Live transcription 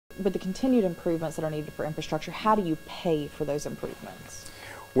with the continued improvements that are needed for infrastructure, how do you pay for those improvements?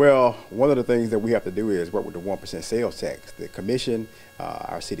 Well, one of the things that we have to do is work with the 1% sales tax. The commission,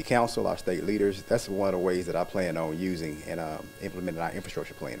 our city council, our state leaders, that's one of the ways that I plan on using and implementing our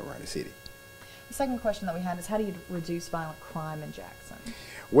infrastructure plan around the city. The second question that we had is, how do you reduce violent crime in Jackson?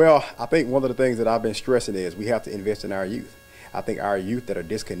 Well, I think one of the things that I've been stressing is we have to invest in our youth. I think our youth that are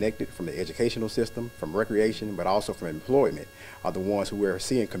disconnected from the educational system, from recreation, but also from employment, are the ones who we're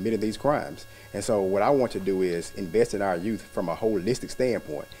seeing committing these crimes. And so what I want to do is invest in our youth from a holistic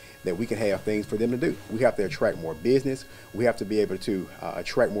standpoint, that we can have things for them to do. We have to attract more business. We have to be able to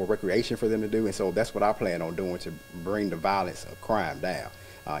attract more recreation for them to do. And so that's what I plan on doing to bring the violence of crime down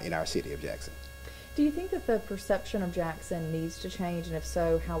in our city of Jackson. Do you think that the perception of Jackson needs to change, and if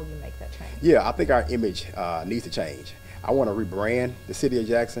so, how will you make that change? Yeah, I think our image needs to change. I want to rebrand the city of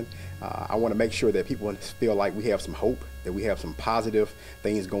Jackson. I want to make sure that people feel like we have some hope, that we have some positive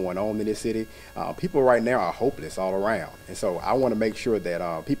things going on in this city. People right now are hopeless all around. And so I want to make sure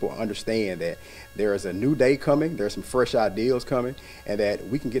that people understand that there is a new day coming, there's some fresh ideas coming, and that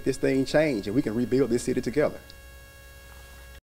we can get this thing changed and we can rebuild this city together.